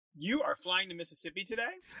you are flying to Mississippi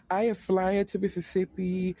today? I am flying to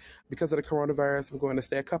Mississippi because of the coronavirus. I'm going to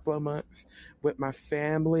stay a couple of months with my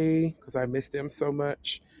family because I miss them so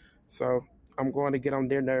much. So I'm going to get on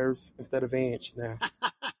their nerves instead of Ange now.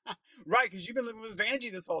 Right, because you've been living with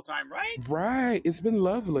Vanjie this whole time, right? Right. It's been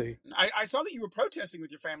lovely. I saw that you were protesting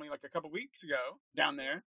with your family like a couple weeks ago down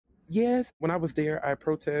there. Yes, when I was there, I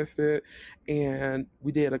protested and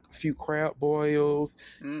we did a few crowd boils.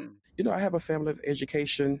 You know, I have a family of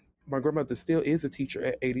education. My grandmother still is a teacher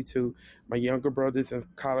at 82. My younger brother's in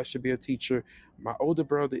college to be a teacher. My older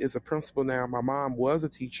brother is a principal now. My mom was a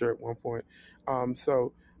teacher at one point.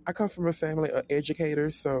 So I come from a family of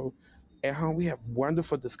educators. So at home, we have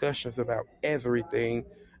wonderful discussions about everything.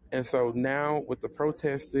 And so now with the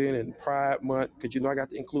protesting and Pride Month, because, you know, I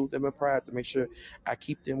got to include them in Pride to make sure I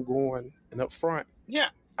keep them going and up front. Yeah.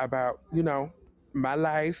 About, you know, my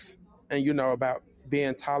life and, you know, about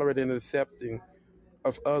being tolerant and accepting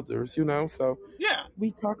of others, you know. So yeah,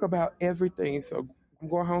 we talk about everything. So I'm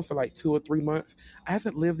going home for like 2 or 3 months. I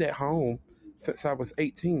haven't lived at home since I was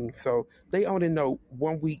 18. So they only know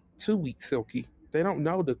 1 week, 2 weeks Silky. They don't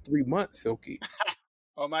know the 3 months Silky.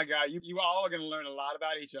 Oh my God, you all are going to learn a lot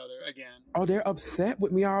about each other again. Oh, they're upset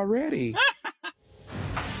with me already.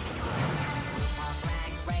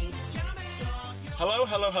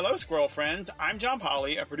 Hello, squirrel friends. I'm John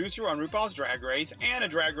Polly, a producer on RuPaul's Drag Race and a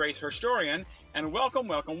Drag Race historian, and welcome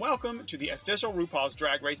to the official RuPaul's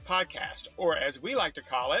Drag Race podcast, or as we like to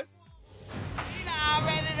call it,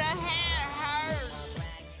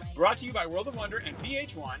 brought to you by World of Wonder and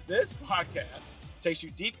VH1. This podcast takes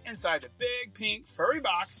you deep inside the big, pink, furry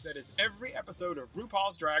box that is every episode of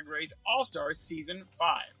RuPaul's Drag Race All-Stars Season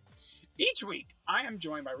 5. Each week, I am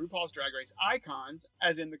joined by RuPaul's Drag Race icons,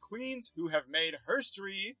 as in the queens who have made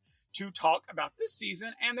history, to talk about this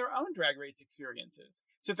season and their own Drag Race experiences.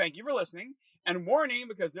 So thank you for listening, and warning,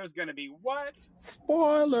 because there's going to be what? Spoilers!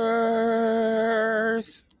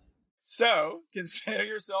 So, consider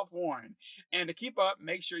yourself warned. And to keep up,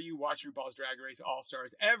 make sure you watch RuPaul's Drag Race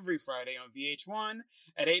All-Stars every Friday on VH1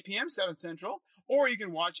 at 8 p.m. 7 Central, or you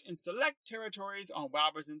can watch in select territories on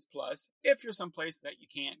Wowbersons Plus if you're someplace that you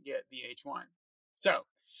can't get VH1. So,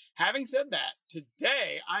 having said that,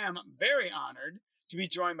 today I am very honored to be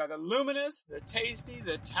joined by the luminous, the tasty,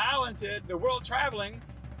 the talented, the world-traveling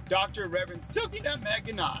Dr. Reverend Silky Nutmeg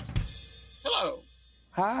Ganache. Hello.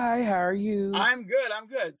 Hi, how are you? I'm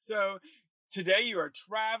good. So today you are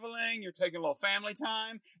traveling, you're taking a little family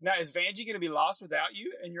time. Now, is Vanjie going to be lost without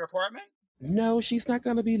you in your apartment? No, she's not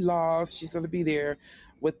going to be lost. She's going to be there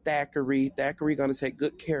with Thackeray. Thackeray going to take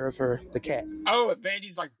good care of her, the cat. Oh,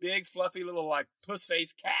 Vanjie's like big, fluffy little like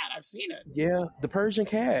puss-faced cat. I've seen it. Yeah, the Persian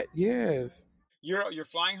cat. Yes. You're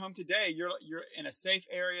flying home today. You're in a safe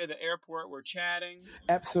area, the airport. We're chatting.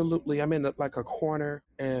 Absolutely. I'm in like a corner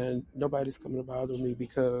and nobody's coming to bother me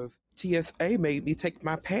because TSA made me take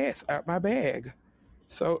my pass out my bag.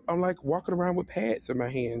 So I'm like walking around with pads in my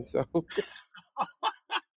hand. So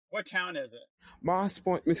what town is it? Moss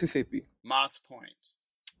Point, Mississippi. Moss Point.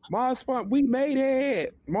 Moss Point, we made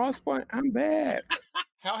it. Moss Point, I'm back.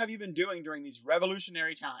 How have you been doing during these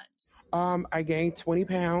revolutionary times? I gained 20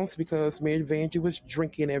 pounds because me and Vanjie was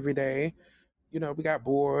drinking every day. You know, we got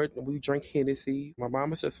bored and we drank Hennessy. My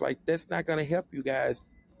mom was just like, that's not going to help you guys.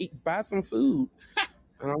 Buy some food.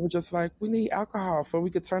 And I was just like, we need alcohol so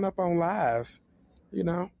we could turn up on live, you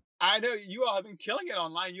know? I know you all have been killing it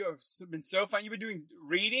online. You have been so fun. You've been doing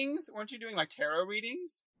readings. Weren't you doing like tarot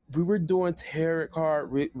readings? We were doing tarot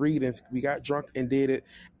card readings. We got drunk and did it.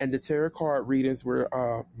 And the tarot card readings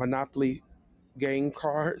were Monopoly game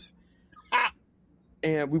cards.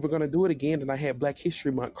 And we were going to do it again. And I had Black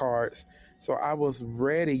History Month cards. So I was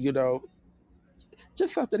ready, you know,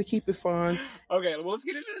 just something to keep it fun. Okay, well, let's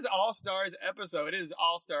get into this All-Stars episode. It is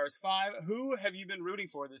All-Stars 5. Who have you been rooting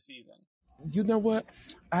for this season? You know what?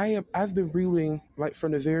 I've been rooting, like,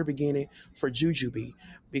 from the very beginning for Jujubee,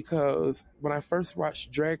 because when I first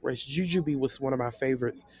watched Drag Race, Jujubee was one of my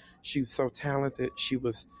favorites. She was so talented. She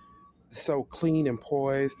was so clean and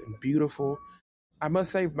poised and beautiful. I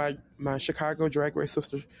must say my Chicago Drag Race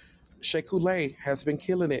sister, Shea Coulee, has been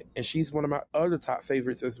killing it, and she's one of my other top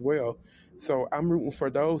favorites as well. So I'm rooting for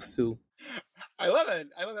those two. I love it.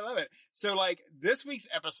 So, like, this week's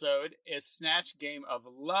episode is Snatch Game of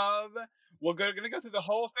Love. We're going to go through the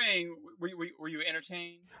whole thing. Were you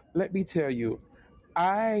entertained? Let me tell you,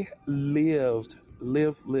 I live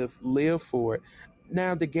for it.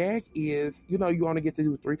 Now, the gag is, you know, you only get to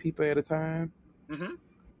do 3 people at a time. Mm-hmm.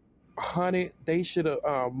 Honey, they should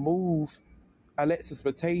have moved Alexis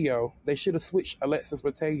Mateo. They should have switched Alexis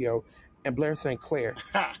Mateo and Blair St. Clair.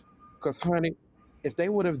 Because, honey, if they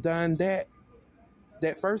would have done that,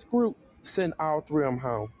 That first group sent all three of them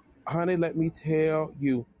home. Honey, let me tell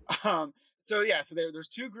you. So there's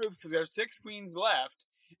two groups because there's 6 queens left.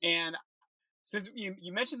 And since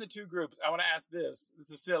you mentioned the two groups, I want to ask this. This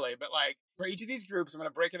is silly, but like for each of these groups, I'm going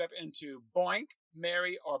to break it up into boink,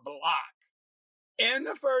 marry, or block. In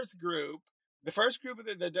the first group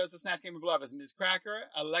that does the Snatch Game of Love is Ms. Cracker,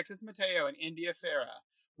 Alexis Mateo, and India Farah.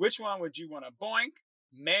 Which one would you want to boink,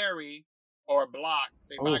 marry, or block?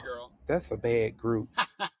 Say bye, girl. That's a bad group.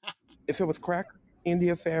 If it was Cracker,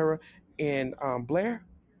 India Farah, and Blair,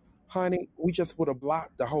 honey, we just would have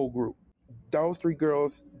blocked the whole group. Those 3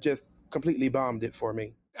 girls just completely bombed it for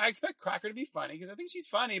me. I expect Cracker to be funny because I think she's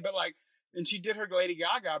funny, but like, and she did her Lady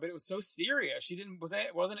Gaga, but it was so serious. She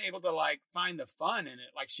wasn't able to like find the fun in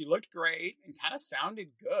it. Like she looked great and kind of sounded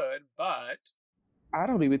good, but I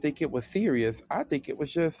don't even think it was serious. I think it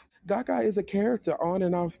was just Gaga is a character on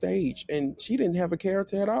and off stage, and she didn't have a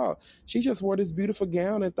character at all. She just wore this beautiful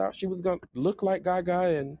gown and thought she was going to look like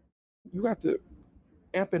Gaga, and you got to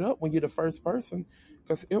amp it up when you're the first person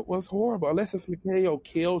because it was horrible. Alexis Mateo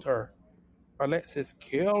killed her.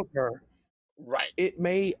 Right. It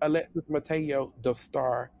made Alexis Mateo the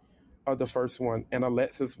star of the first one, and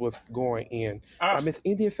Alexis was going in. Miss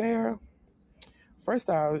India Farah,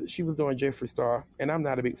 first off, she was doing Jeffree Star, and I'm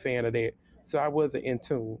not a big fan of that, so I wasn't in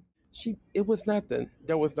tune. It was nothing.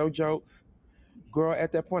 There was no jokes. Girl,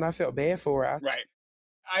 at that point, I felt bad for her. Right.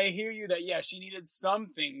 I hear you that, she needed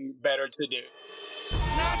something better to do.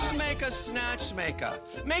 Snatch maker,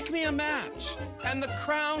 make me a match, and the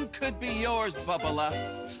crown could be yours,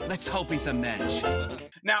 Bubba. Let's hope he's a match.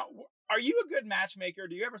 Now, are you a good matchmaker?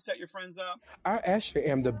 Do you ever set your friends up? I actually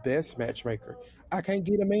am the best matchmaker. I can't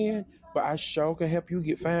get a man, but I sure can help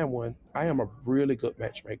you find one. I am a really good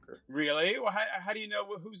matchmaker. Really? Well, how do you know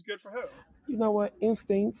who's good for who? You know what?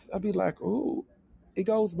 Instincts. I'd be like, ooh. It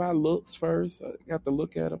goes by looks first. I got to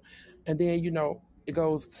look at them. And then, it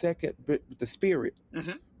goes second with the spirit.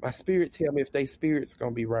 Mm-hmm. My spirit tell me if they spirit's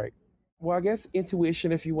going to be right. Well, I guess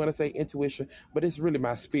intuition, if you want to say intuition, but it's really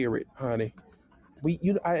my spirit, honey.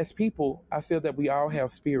 As people, I feel that we all have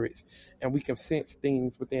spirits, and we can sense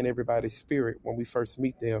things within everybody's spirit when we first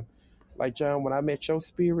meet them. Like, John, when I met your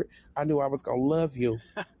spirit, I knew I was going to love you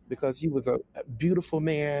because you was a beautiful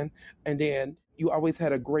man, and then you always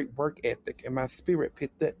had a great work ethic, and my spirit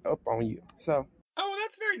picked that up on you. So, oh,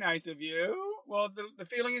 that's very nice of you. Well, the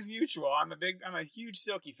feeling is mutual. I'm a huge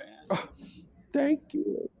Silky fan. Oh, thank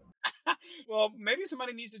you. Well, maybe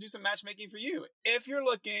somebody needs to do some matchmaking for you. If you're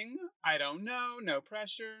looking, I don't know, no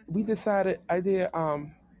pressure. We decided, I did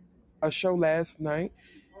a show last night,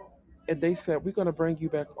 and they said, we're going to bring you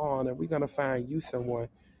back on, and we're going to find you someone,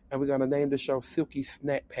 and we're going to name the show Silky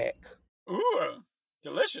Snack Pack. Ooh,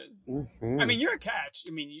 delicious. Mm-hmm. I mean, you're a catch.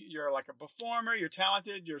 I mean, you're like a performer. You're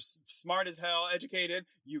talented. You're smart as hell, educated.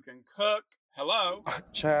 You can cook. Hello.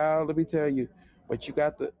 Child, let me tell you. But you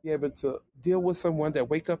got to be able to deal with someone that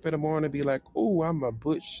wake up in the morning and be like, ooh, I'm a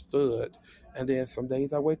butch stud. And then some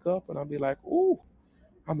days I wake up and I'll be like, ooh,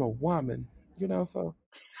 I'm a woman. So.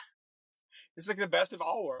 It's like the best of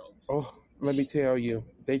all worlds. Oh, let me tell you.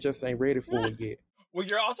 They just ain't ready for it yet. Well,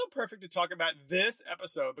 you're also perfect to talk about this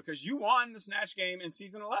episode because you won the Snatch Game in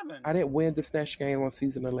season 11. I didn't win the Snatch Game on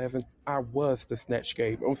season 11. I was the Snatch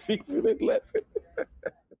Game on season 11.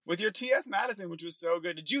 With your T.S. Madison, which was so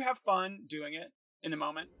good. Did you have fun doing it in the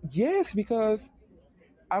moment? Yes, because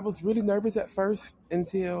I was really nervous at first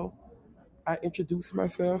until I introduced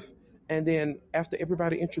myself. And then after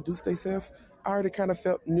everybody introduced themselves, I already kind of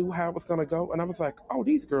knew how it was going to go. And I was like, oh,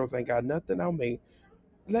 these girls ain't got nothing on me.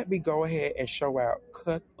 Let me go ahead and show out.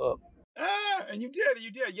 Cut up. And you did.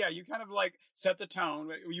 Yeah, you kind of like set the tone.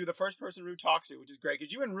 You were the first person Rue talks to, which is great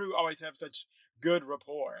because you and Rue always have such good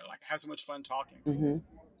rapport, like have so much fun talking. Mm-hmm.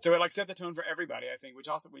 So it like set the tone for everybody, I think, which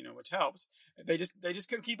also, which helps. They just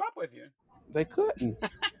couldn't keep up with you. They couldn't.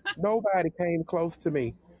 Nobody came close to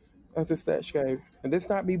me at the Snatch Game. And this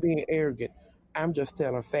not me being arrogant. I'm just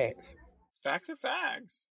telling facts. Facts are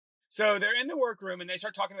facts. So they're in the workroom and they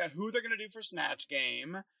start talking about who they're going to do for Snatch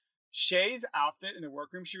Game. Shay's outfit in the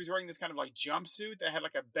workroom, she was wearing this kind of like jumpsuit that had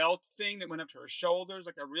like a belt thing that went up to her shoulders,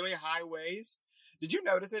 like a really high waist. Did you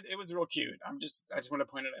notice it? It was real cute. I just want to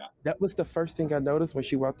point it out. That was the first thing I noticed when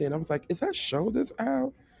she walked in. I was like, is her shoulders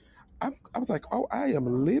out? I was like, oh, I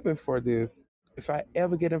am living for this. If I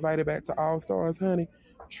ever get invited back to All Stars, honey,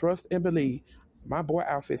 trust and believe, my boy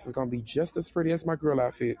outfits is going to be just as pretty as my girl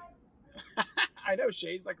outfits. I know,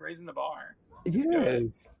 Shay's like raising the bar. Yes.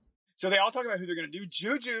 Good. So they all talk about who they're going to do.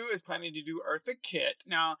 Juju is planning to do Eartha Kitt.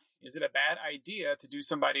 Now, is it a bad idea to do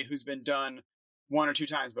somebody who's been done one or two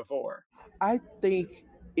times before? I think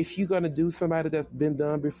if you're going to do somebody that's been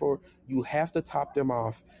done before, you have to top them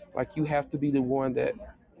off. Like, you have to be the one that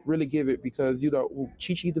really give it, because, Chi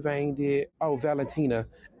Chi DeVane did, Valentina,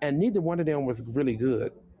 and neither one of them was really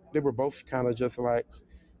good. They were both kind of just like,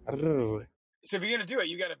 ugh. So if you're gonna do it,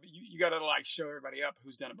 you gotta like show everybody up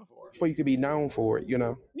who's done it before. Before you could be known for it,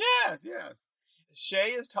 Yes.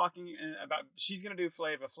 Shay is talking about she's gonna do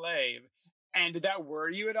Flava Flav, and did that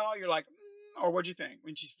worry you at all? You're like, or what'd you think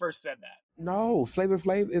when she first said that? No, Flavor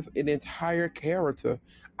Flav is an entire character.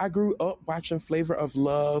 I grew up watching Flavor of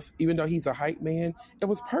Love, even though he's a hype man. It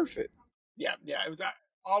was perfect. Yeah, it was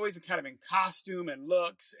always kind of in costume and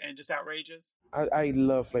looks and just outrageous. I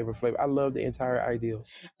love Flavor Flav. I love the entire ideal.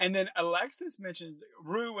 And then Alexis mentions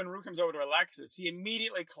Rue. When Rue comes over to Alexis, he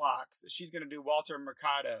immediately clocks that she's going to do Walter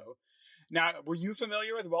Mercado. Now, were you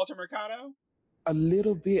familiar with Walter Mercado? A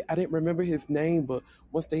little bit. I didn't remember his name, but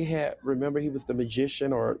once remember he was the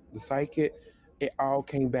magician or the psychic, it all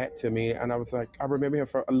came back to me. And I was like, I remember him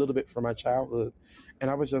for a little bit from my childhood. And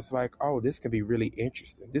I was just like, oh, this can be really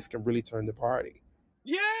interesting. This can really turn the party.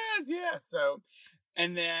 Yes. So,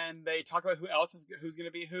 and then they talk about who's going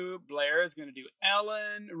to be who. Blair is going to do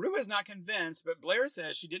Ellen. Rue is not convinced, but Blair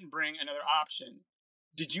says she didn't bring another option.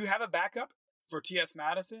 Did you have a backup for T.S.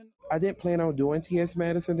 Madison? I didn't plan on doing T.S.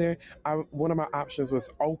 Madison there. One of my options was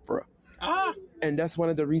Oprah. And that's one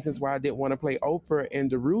of the reasons why I didn't want to play Oprah in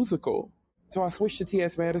the Rusical. So I switched to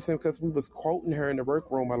T.S. Madison because we was quoting her in the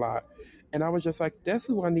workroom a lot. And I was just like, that's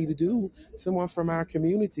who I need to do. Someone from our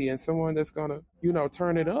community and someone that's going to,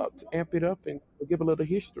 turn it up, amp it up, and give a little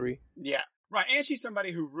history. Yeah, right. And she's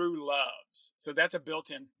somebody who Rue loves. So that's a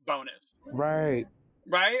built-in bonus. Right.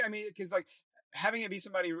 I mean, because like having it be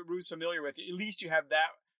somebody Rue's familiar with, at least you have that.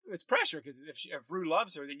 It's pressure because if Rue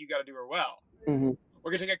loves her, then you got to do her well. Mm-hmm. We're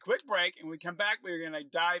going to take a quick break, and when we come back, we're going to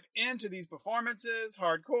dive into these performances,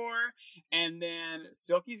 hardcore, and then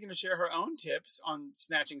Silky's going to share her own tips on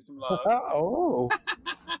snatching some love. Oh.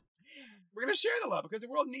 We're going to share the love because the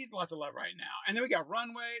world needs lots of love right now. And then we got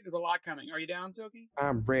Runway. There's a lot coming. Are you down, Silky?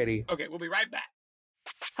 I'm ready. Okay, we'll be right back.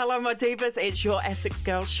 Hello, my divas. It's your Essex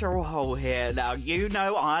girl, Cheryl Hole here. Now, you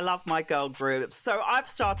know I love my girl groups, so I've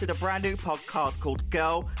started a brand new podcast called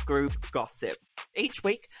Girl Group Gossip. Each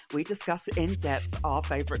week, we discuss in depth our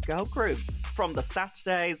favourite girl groups, from the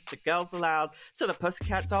Saturdays to Girls Aloud to the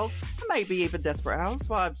Pussycat Dolls, and maybe even Desperate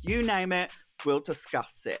Housewives. You name it, we'll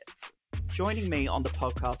discuss it. Joining me on the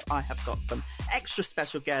podcast, I have got some extra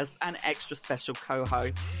special guests and extra special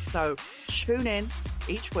co-hosts. So tune in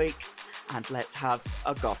each week and let's have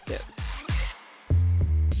a gossip.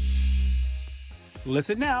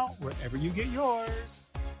 Listen now, wherever you get yours.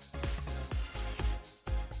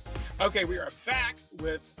 Okay, we are back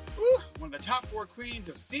with one of the top 4 queens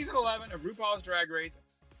of season 11 of RuPaul's Drag Race,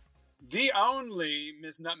 the only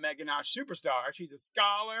Miss Nutmeg Ganache superstar. She's a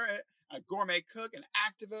scholar, a gourmet cook, an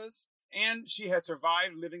activist, and she has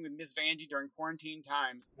survived living with Miss Vanjie during quarantine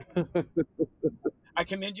times. I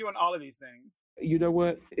commend you on all of these things. You know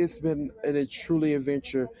what? It's been a truly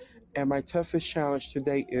adventure, and my toughest challenge to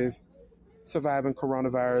date is surviving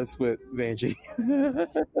coronavirus with Vanjie.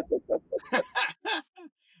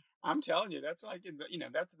 I'm telling you, that's like,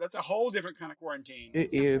 that's a whole different kind of quarantine.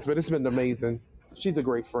 It is, but it's been amazing. She's a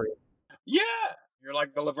great friend. Yeah. You're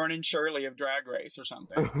like the Laverne and Shirley of Drag Race or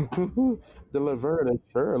something. The Laverne and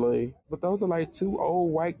Shirley. But those are like 2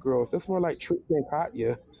 old white girls. That's more like Trixie and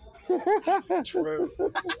Katya. True.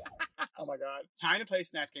 Oh my God. Time to play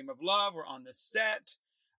Snatch Game of Love. We're on the set.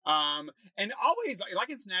 And always,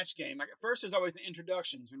 like in Snatch Game, like at first there's always the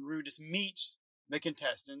introductions when Rue just meets the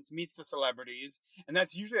contestants, meets the celebrities. And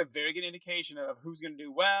that's usually a very good indication of who's going to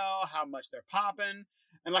do well, how much they're popping.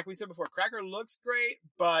 And like we said before, Cracker looks great,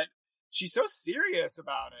 but she's so serious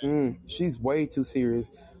about it. She's way too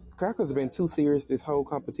serious. Cracker's been too serious this whole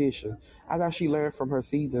competition. I thought she learned from her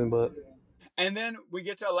season, but... And then we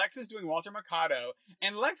get to Alexis doing Walter Mercado.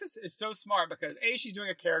 And Alexis is so smart because, A, she's doing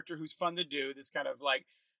a character who's fun to do, this kind of like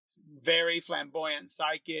very flamboyant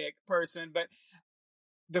psychic person. But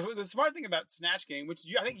the smart thing about Snatch Game, which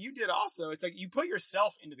I think you did also, it's like you put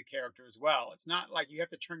yourself into the character as well. It's not like you have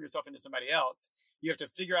to turn yourself into somebody else. You have to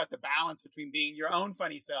figure out the balance between being your own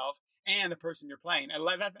funny self and the person you're playing. And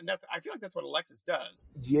I feel like that's what Alexis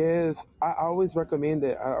does. Yes, I always recommend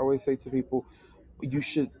that. I always say to people, you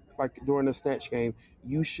should, like during the Snatch Game,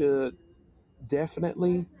 you should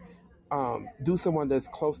definitely do someone that's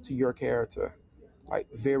close to your character, like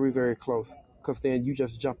very, very close, because then you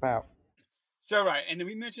just jump out. So, right. And then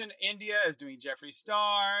we mentioned India is doing Jeffree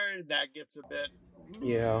Star. That gets a bit...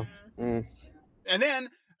 Yeah. And then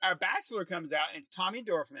our Bachelor comes out, and it's Tommy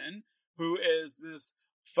Dorfman, who is this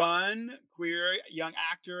fun, queer, young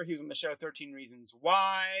actor. He was on the show 13 Reasons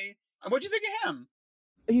Why. What'd you think of him?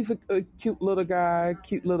 He's a cute little guy,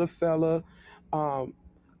 cute little fella.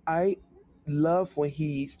 I love when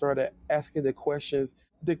he started asking the questions.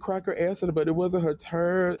 The Crocker answered it, but it wasn't her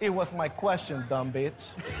turn. It was my question, dumb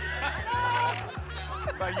bitch.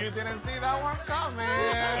 But you didn't see that one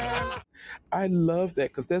coming. I love that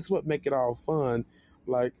because that's what make it all fun.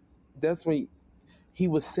 Like, that's when he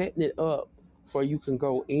was setting it up for you can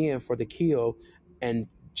go in for the kill, and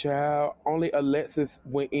child, only Alexis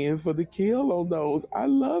went in for the kill on those. I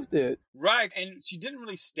loved it. Right, and she didn't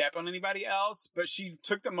really step on anybody else, but she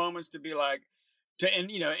took the moments to be like, to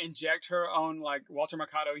inject her own like Walter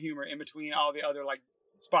Mercado humor in between all the other like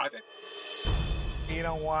spots. He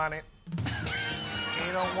don't want it.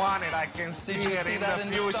 He don't want it. I can see it in the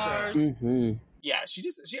future. Mm-hmm. Yeah, she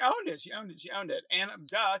owned it. She owned it. And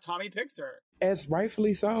Tommy picks her. As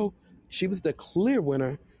rightfully so, she was the clear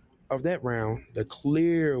winner of that round. The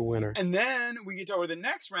clear winner. And then we get over the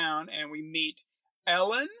next round and we meet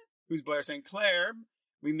Ellen, who's Blair St. Clair.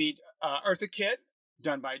 We meet Eartha Kitt,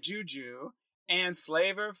 done by Juju, and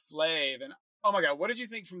Flavor Flav. And oh my God, what did you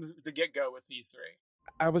think from the get-go with these three?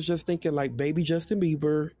 I was just thinking like baby Justin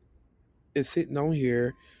Bieber is sitting on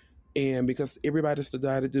here, and because everybody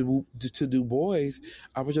decided to do boys,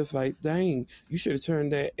 I was just like, dang, you should have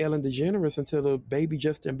turned that Ellen DeGeneres into the baby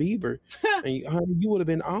Justin Bieber, and honey, you would have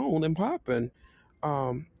been on and popping.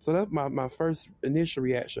 So that's my first initial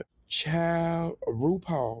reaction. Child,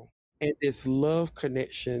 RuPaul and this love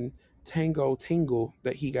connection tango tingle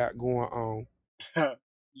that he got going on.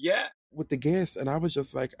 Yeah. With the guests, and I was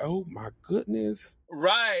just like, oh my goodness.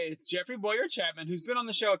 Right. It's Jeffrey Boyer Chapman, who's been on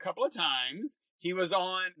the show a couple of times. He was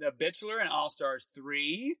on The Bachelor and All Stars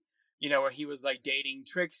 3, where he was like dating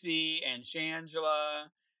Trixie and Shangela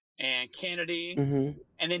and Kennedy. Mm-hmm.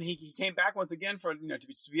 And then he came back once again for,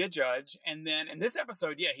 to be a judge. And then in this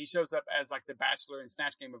episode, yeah, he shows up as like the Bachelor in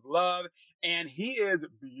Snatch Game of Love. And he is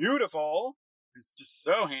beautiful. It's just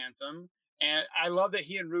so handsome. And I love that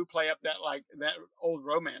he and Rue play up that old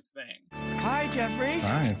romance thing. Hi, Jeffrey.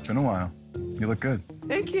 Hi, it's been a while. You look good.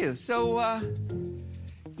 Thank you. So,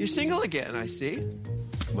 you're single again, I see.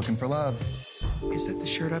 Looking for love. Is that the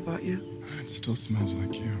shirt I bought you? It still smells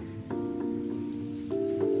like you.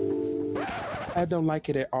 I don't like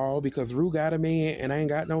it at all because Rue got a man and I ain't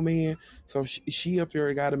got no man. So she up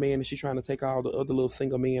there got a man and she trying to take all the other little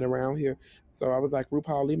single men around here. So I was like,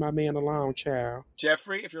 RuPaul, leave my man alone, child.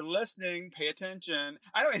 Jeffrey, if you're listening, pay attention.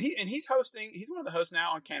 I know, and he's hosting. He's one of the hosts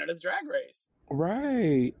now on Canada's Drag Race.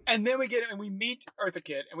 Right. And then we meet Eartha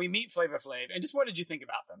Kitt and we meet Flavor Flav. And just what did you think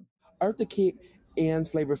about them? Eartha Kitt and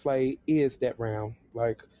Flavor Flav is that round.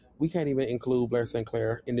 Like, we can't even include Blair St.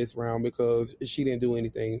 Clair in this round because she didn't do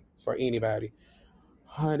anything for anybody.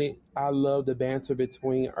 Honey, I love the banter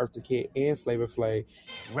between Eartha Kitt and Flavor Flav.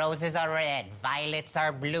 Roses are red, violets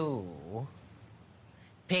are blue.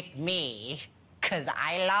 Pick me, 'cause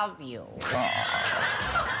I love you.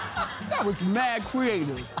 That was mad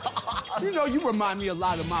creative. You remind me a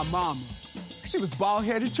lot of my mama. She was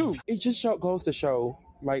bald-headed, too. It just goes to show,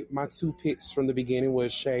 like, my two picks from the beginning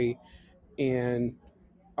was Shay and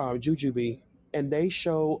Jujubee, and they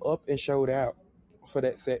showed up and showed out for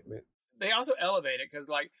that segment. They also elevate it because,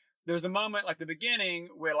 like, there's a moment, like, the beginning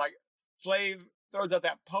where, like, Flav throws out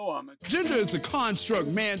that poem. Gender is a construct,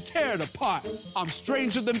 man. Tear it apart. I'm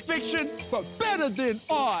stranger than fiction, but better than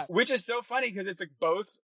art. Which is so funny because it's, like,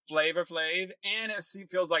 both Flavor Flav and it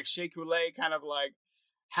feels like Shea Coulee kind of, like,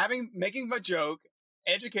 making a joke,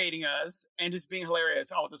 educating us, and just being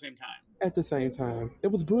hilarious all at the same time. At the same time.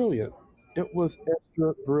 It was brilliant. It was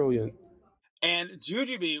extra brilliant. And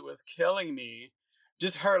Jujubee was killing me.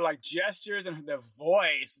 Just her like gestures and the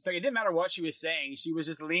voice. It's like it didn't matter what she was saying. She was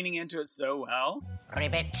just leaning into it so well.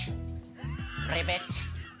 Ribbit. Ribbit.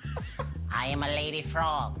 I am a lady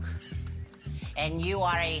frog. And you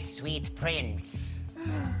are a sweet prince.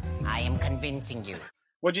 I am convincing you.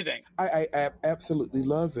 What'd you think? I absolutely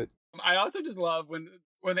love it. I also just love when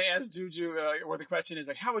they ask Juju, or the question is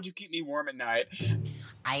like, how would you keep me warm at night?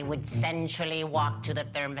 I would sensually walk to the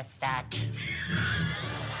thermostat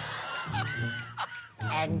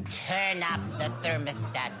and turn up the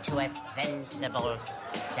thermostat to a sensible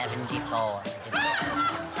 74 degrees.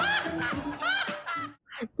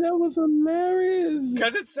 That was hilarious.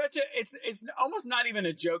 Because it's almost not even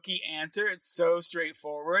a jokey answer. It's so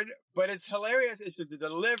straightforward, but it's hilarious. It's just the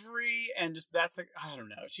delivery and just that's like, I don't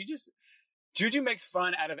know. Juju makes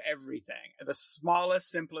fun out of everything. The smallest,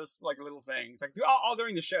 simplest, like little things, like all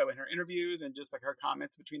during the show in her interviews and just like her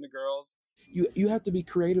comments between the girls. You have to be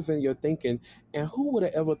creative in your thinking. And who would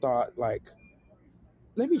have ever thought like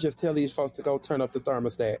let me just tell these folks to go turn up the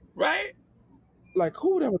thermostat. Right? Like,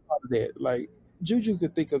 who would ever thought of that? Like, Juju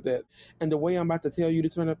could think of that. And the way I'm about to tell you to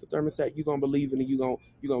turn up the thermostat, you're going to believe in it. You're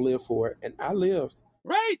gonna live for it. And I lived.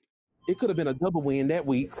 Right. It could have been a double win that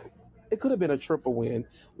week. It could have been a triple win.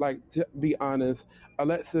 Like, to be honest,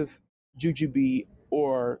 Alexis, Juju B,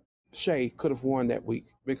 or Shay could have won that week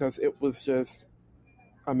because it was just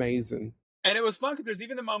amazing. And it was fun because there's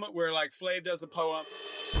even the moment where, like, Flav does the poem.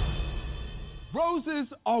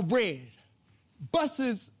 Roses are red.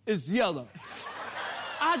 Buses is yellow.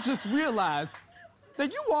 I just realized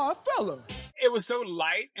that you are a fella. It was so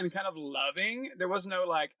light and kind of loving. There was no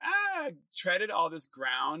like, treaded all this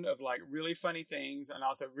ground of like really funny things and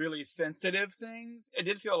also really sensitive things. It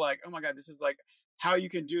did feel like, oh my God, this is like how you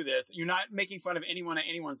can do this. You're not making fun of anyone at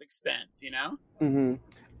anyone's expense, you know? Mm-hmm.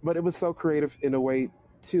 But it was so creative in a way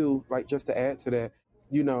too, like just to add to that,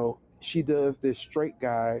 you know, she does this straight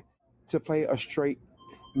guy to play a straight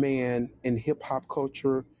man in hip hop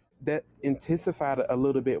culture. That intensified it a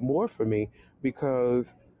little bit more for me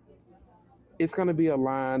because it's going to be a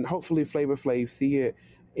line. Hopefully Flavor Flav see it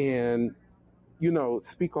and, you know,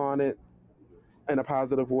 speak on it in a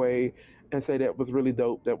positive way and say that was really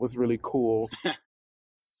dope. That was really cool.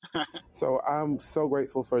 So I'm so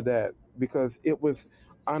grateful for that because it was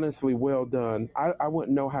honestly well done. I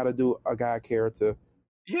wouldn't know how to do a guy character.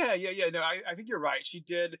 Yeah. No, I think you're right. She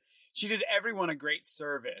did everyone a great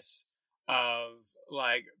service of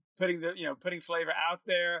like putting Flavor out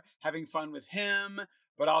there, having fun with him,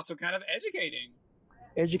 but also kind of educating.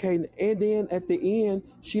 And then at the end,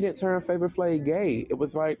 she didn't turn Flavor Flav gay. It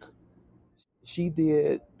was like she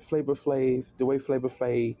did Flavor Flav the way Flavor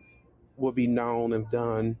Flav would be known and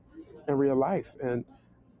done in real life. And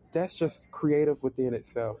that's just creative within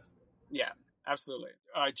itself. Yeah, absolutely.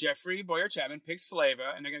 Jeffrey Boyer Chapman picks Flavor,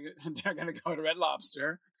 and they're gonna go to Red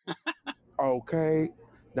Lobster. Okay.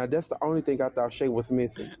 Now, that's the only thing I thought Shay was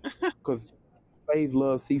missing. Because Flav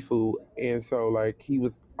loves seafood. And so, like, he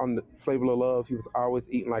was on the Flavor of Love, he was always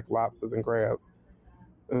eating, like, lobsters and crabs.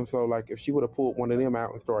 And so, like, if she would have pulled one of them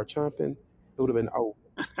out and started chomping, it would have been over.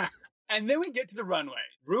 And then we get to the runway.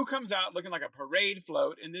 Rue comes out looking like a parade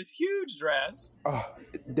float in this huge dress. Oh,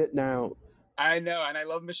 that now. I know, and I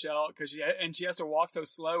love Michelle because she has to walk so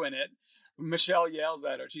slow in it. Michelle yells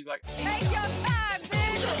at her. She's like, "Take your time,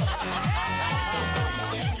 bitch!"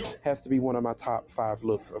 Has to be one of my top 5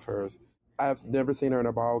 looks of hers. I've never seen her in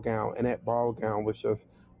a ball gown, and that ball gown was just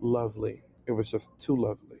lovely. It was just too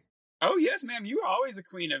lovely. Oh yes, ma'am. You are always the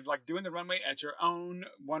queen of like doing the runway at your own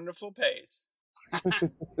wonderful pace.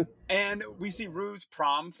 And we see Rue's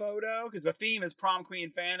prom photo because the theme is prom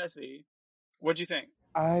queen fantasy. What'd you think?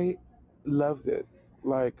 I loved it.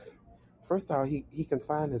 Like, first of all, he can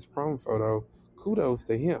find his prom photo. Kudos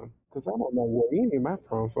to him because I don't know where any of my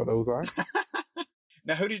prom photos are.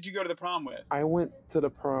 Now, who did you go to the prom with? I went to the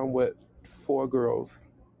prom with 4 girls.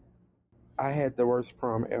 I had the worst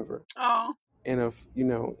prom ever. Oh. And if, you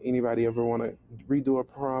know, anybody ever want to redo a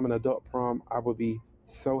prom, an adult prom, I would be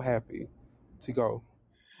so happy to go.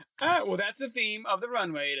 Well, that's the theme of the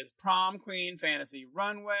runway. It is prom queen fantasy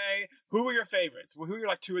runway. Who were your favorites? Who were your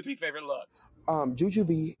like 2 or 3 favorite looks? Juju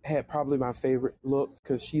B had probably my favorite look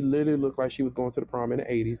because she literally looked like she was going to the prom in the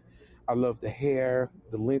 80s. I love the hair,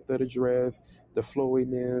 the length of the dress, the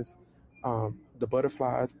flowiness, the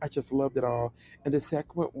butterflies. I just loved it all. And the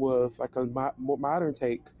second one was like a more modern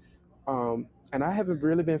take. And I haven't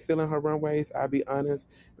really been feeling her runways, I'll be honest,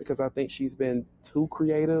 because I think she's been too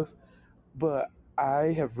creative. But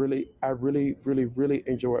I really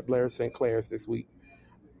enjoyed Blair St. Clair's this week.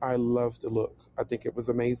 I loved the look. I think it was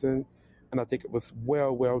amazing. And I think it was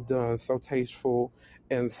well done, so tasteful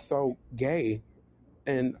and so gay.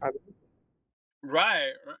 And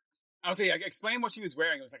Right. I was saying, explain what she was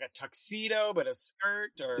wearing. It was like a tuxedo, but a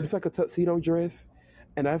skirt, or it was like a tuxedo dress.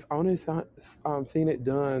 And I've only seen it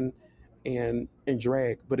done in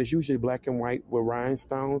drag, but it's usually black and white with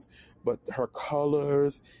rhinestones. But her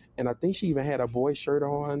colors, and I think she even had a boy shirt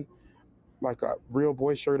on, like a real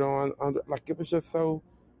boy shirt on. Like, it was just so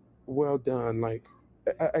well done. Like,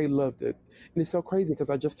 I loved it. And it's so crazy because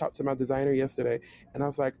I just talked to my designer yesterday and I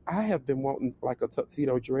was like, I have been wanting like a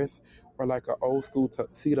tuxedo dress or like an old school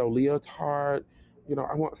tuxedo leotard. You know,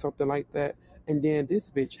 I want something like that. And then this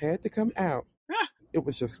bitch had to come out. It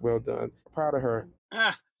was just well done. Proud of her.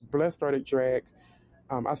 Blair started drag.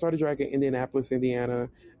 I started drag in Indianapolis, Indiana,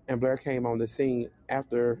 and Blair came on the scene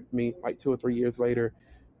after me like 2 or 3 years later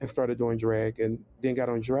and started doing drag and then got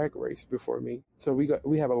on Drag Race before me. So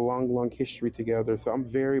we have a long history together. So I'm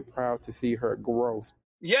very proud to see her growth.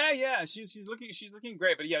 Yeah. She's looking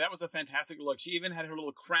great. But yeah, that was a fantastic look. She even had her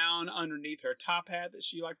little crown underneath her top hat that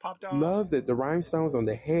she like popped off. Loved it. The rhinestones on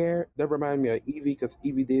the hair. That reminded me of Evie because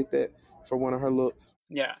Evie did that for one of her looks.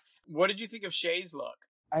 Yeah. What did you think of Shay's look?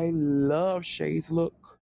 I love Shay's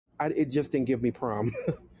look. It just didn't give me prom.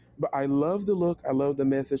 But I love the look. I love the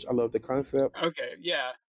message. I love the concept. Okay,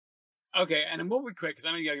 yeah. Okay, and we'll be quick because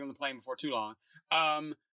I know you got to get on the plane before too long.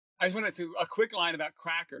 I just wanted to a quick line about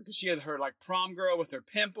Cracker because she had her like prom girl with her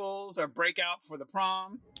pimples, her breakout for the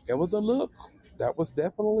prom. It was a look. That was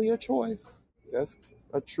definitely a choice. That's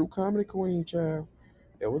a true comedy queen, child.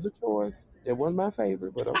 It was a choice. It wasn't my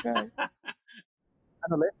favorite, but okay.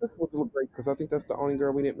 And Alexis was look great because I think that's the only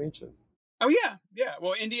girl we didn't mention. Oh yeah.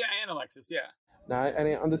 Well, India and Alexis, yeah. Now I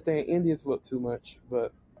didn't understand India's look too much,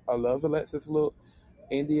 but I love Alexis' look.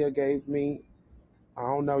 India gave me, I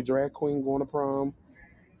don't know, drag queen going to prom.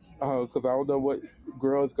 Because I don't know what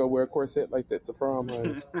girls go wear a corset like that to prom,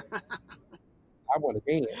 honey. I want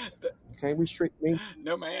to dance. You can't restrict me.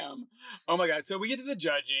 No, ma'am. Oh my God. So we get to the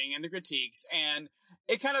judging and the critiques, and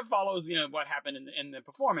it kind of follows, what happened in the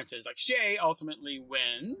performances. Like Shay ultimately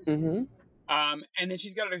wins. Mm-hmm. And then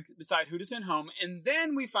she's got to decide who to send home. And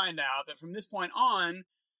then we find out that from this point on,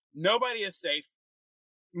 nobody is safe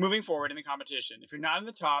moving forward in the competition. If you're not in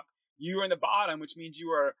the top, you are in the bottom, which means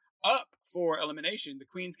you are up for elimination. The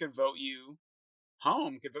queens could vote you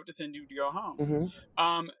home, could vote to send you to go home.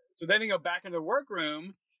 Mm-hmm. So then they go back into the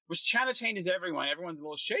workroom, which kind of changes everyone. Everyone's a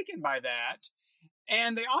little shaken by that.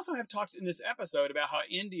 And they also have talked in this episode about how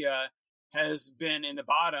India has been in the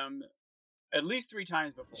bottom at least 3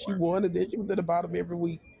 times before. She won and then she was at the bottom every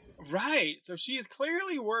week. Right. So she is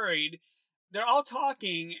clearly worried. They're all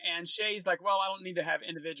talking, and Shay's like, well, I don't need to have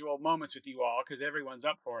individual moments with you all because everyone's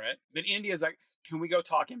up for it. But India's like, can we go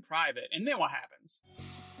talk in private? And then what happens?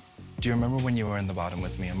 Do you remember when you were in the bottom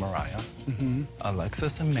with me and Mariah? Mm-hmm.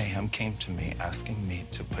 Alexis and Mayhem came to me asking me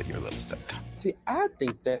to put your lipstick. See, I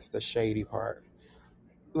think that's the shady part.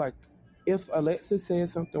 Like, if Alexis said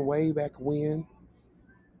something way back when,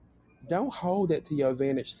 don't hold that to your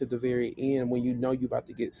advantage to the very end when you know you're about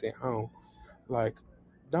to get sent home. Like,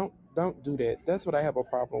 don't do that. That's what I have a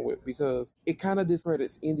problem with because it kind of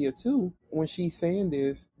discredits India too when she's saying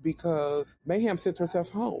this because Mayhem sent herself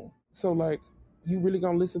home. So like, you really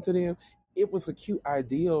gonna listen to them? It was a cute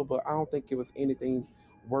ideal, but I don't think it was anything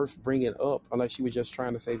worth bringing up unless she was just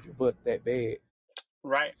trying to save your butt that bad.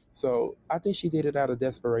 Right. So I think she did it out of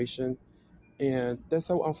desperation, and that's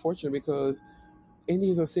so unfortunate because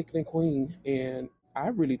India's a sickening queen, and I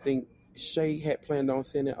really think Shay had planned on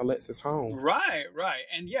sending Alexis home. Right.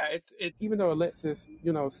 And yeah, it's even though Alexis,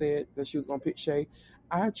 said that she was going to pick Shay,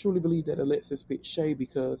 I truly believe that Alexis picked Shay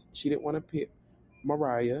because she didn't want to pick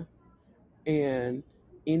Mariah, and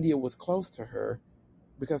India was close to her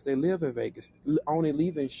because they live in Vegas, only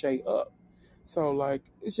leaving Shay up. So, like,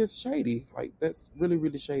 it's just shady. Like, that's really,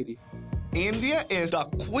 really shady. India is the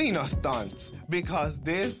queen of stunts because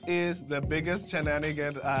this is the biggest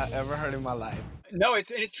shenanigans I ever heard in my life. No,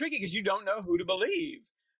 it's tricky because you don't know who to believe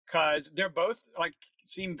because they're both like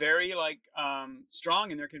seem very like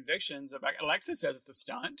strong in their convictions. About Alexis says it's a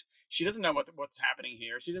stunt. She doesn't know what's happening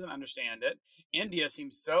here. She doesn't understand it. India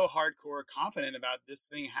seems so hardcore confident about this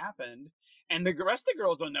thing happened, and the rest of the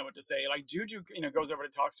girls don't know what to say. Like Juju, goes over to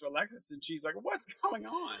talk to Alexis, and she's like, "What's going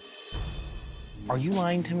on?" Are you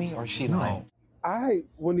lying to me or is she lying? I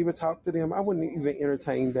wouldn't even talk to them. I wouldn't even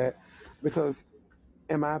entertain that because,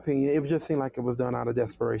 in my opinion, it just seemed like it was done out of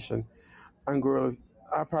desperation. And girl,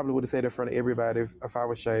 I probably would have said it in front of everybody if I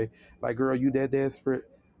was Shay. Like, girl, you that desperate?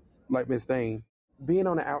 Like Miss Dane. Being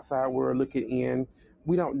on the outside world looking in,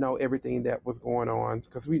 we don't know everything that was going on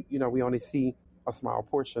because we only see a small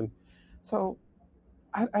portion. So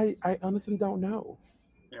I honestly don't know.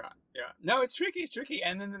 Yeah. No, it's tricky.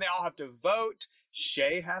 And then they all have to vote.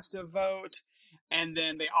 Shay has to vote. And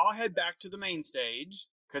then they all head back to the main stage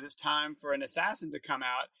because it's time for an assassin to come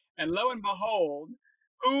out. And lo and behold,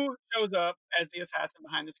 who shows up as the assassin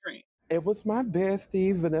behind the screen? It was my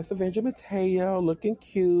bestie, Vanessa Vanjie Mateo, looking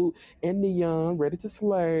cute and neon, ready to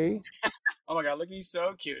slay. Oh my God, looking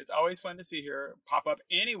so cute. It's always fun to see her pop up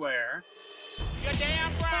anywhere. You're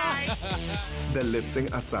damn right! The lip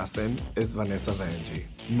sync assassin is Vanessa Vanjie,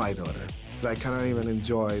 my daughter. I cannot even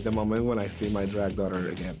enjoy the moment when I see my drag daughter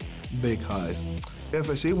again. Because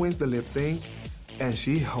if she wins the lip sync and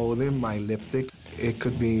she holding my lipstick, it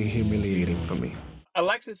could be humiliating for me.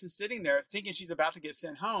 Alexis is sitting there thinking she's about to get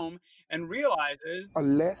sent home and realizes...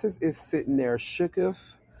 Alexis is sitting there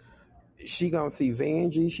shooketh. She gonna see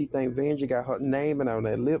Vanjie. She think Vanjie got her name and on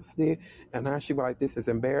that lipstick. And now she be like, this is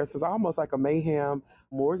embarrassing. It's almost like a Mayhem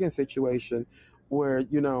Morgan situation where,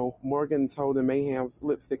 you know, Morgan's holding Mayhem's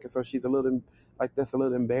lipstick, and so she's a little, like, that's a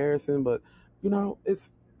little embarrassing, but, you know,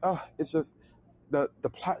 it's just, the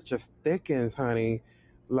plot just thickens, honey.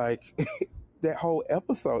 Like, that whole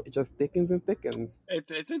episode, it just thickens and thickens.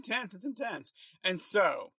 It's intense. It's intense. And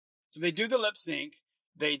so they do the lip sync.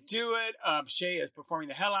 They do it. Shay is performing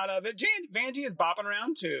the hell out of it. Vanjie is bopping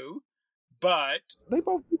around too, but they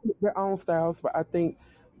both do their own styles. But I think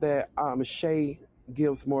that Shay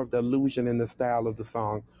gives more of the illusion in the style of the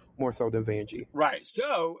song more so than Vanjie. Right.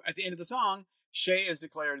 So at the end of the song, Shay is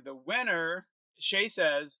declared the winner. Shay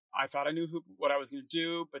says, "I thought I knew what I was going to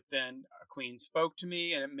do, but then a queen spoke to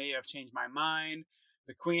me, and it may have changed my mind.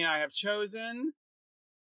 The queen I have chosen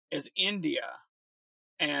is India."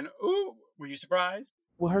 And ooh, were you surprised?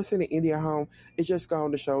 Well, her sending India home, it's just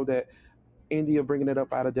going to show that India bringing it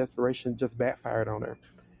up out of desperation just backfired on her.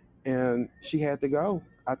 And she had to go.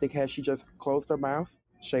 I think had she just closed her mouth,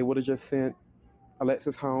 Shay would have just sent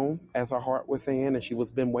Alexis home as her heart was saying, and she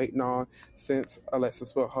was been waiting on since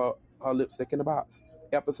Alexis put her lipstick in the box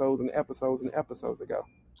episodes and episodes and episodes ago.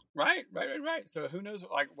 Right. So who knows,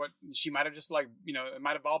 like, what she might have just, like, you know, it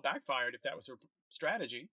might have all backfired if that was her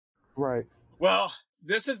strategy. Right. Well,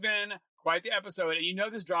 this has been quite the episode, and you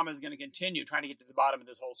know this drama is going to continue, trying to get to the bottom of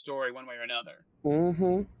this whole story one way or another.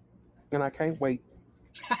 Mm-hmm. And I can't wait.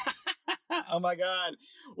 Oh my God.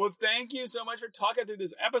 Well, thank you so much for talking through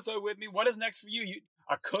this episode with me. What is next for you?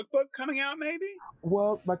 A cookbook coming out, maybe?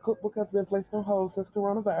 Well, my cookbook has been placed on hold since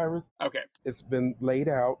coronavirus. Okay. It's been laid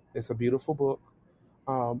out. It's a beautiful book.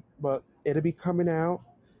 But it'll be coming out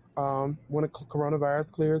when the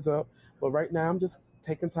coronavirus clears up. But right now, I'm just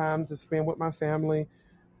taking time to spend with my family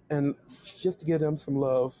and just to give them some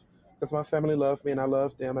love. Because my family loves me and I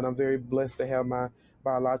love them, and I'm very blessed to have my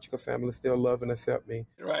biological family still love and accept me.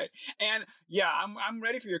 Right. And yeah, I'm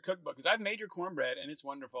ready for your cookbook because I've made your cornbread and it's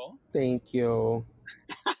wonderful. Thank you.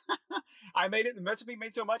 I made it. The recipe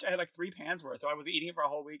made so much I had like 3 pans worth, so I was eating it for a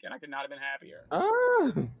whole week and I could not have been happier.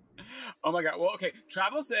 Oh my God. Well, okay.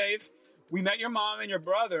 Travel safe. We met your mom and your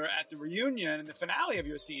brother at the reunion and the finale of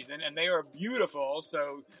your season, and they are beautiful.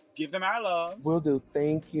 So give them our love. Will do.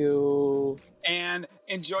 Thank you. And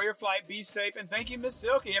enjoy your flight. Be safe. And thank you, Miss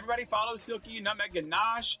Silky. Everybody follow Silky Nutmeg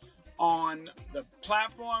Ganache on the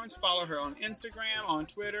platforms. Follow her on Instagram, on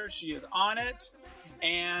Twitter. She is on it.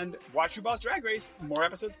 And watch RuPaul's Drag Race. More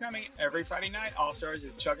episodes coming every Friday night. All Stars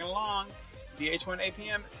is chugging along. VH1 8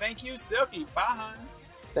 p.m. Thank you, Silky. Bye, hon.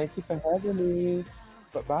 Thank you for having me.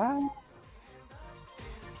 Bye-bye.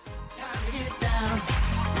 Time to get down.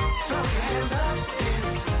 Throw your hands up.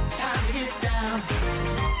 It's time to get down.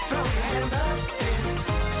 Throw your hands up.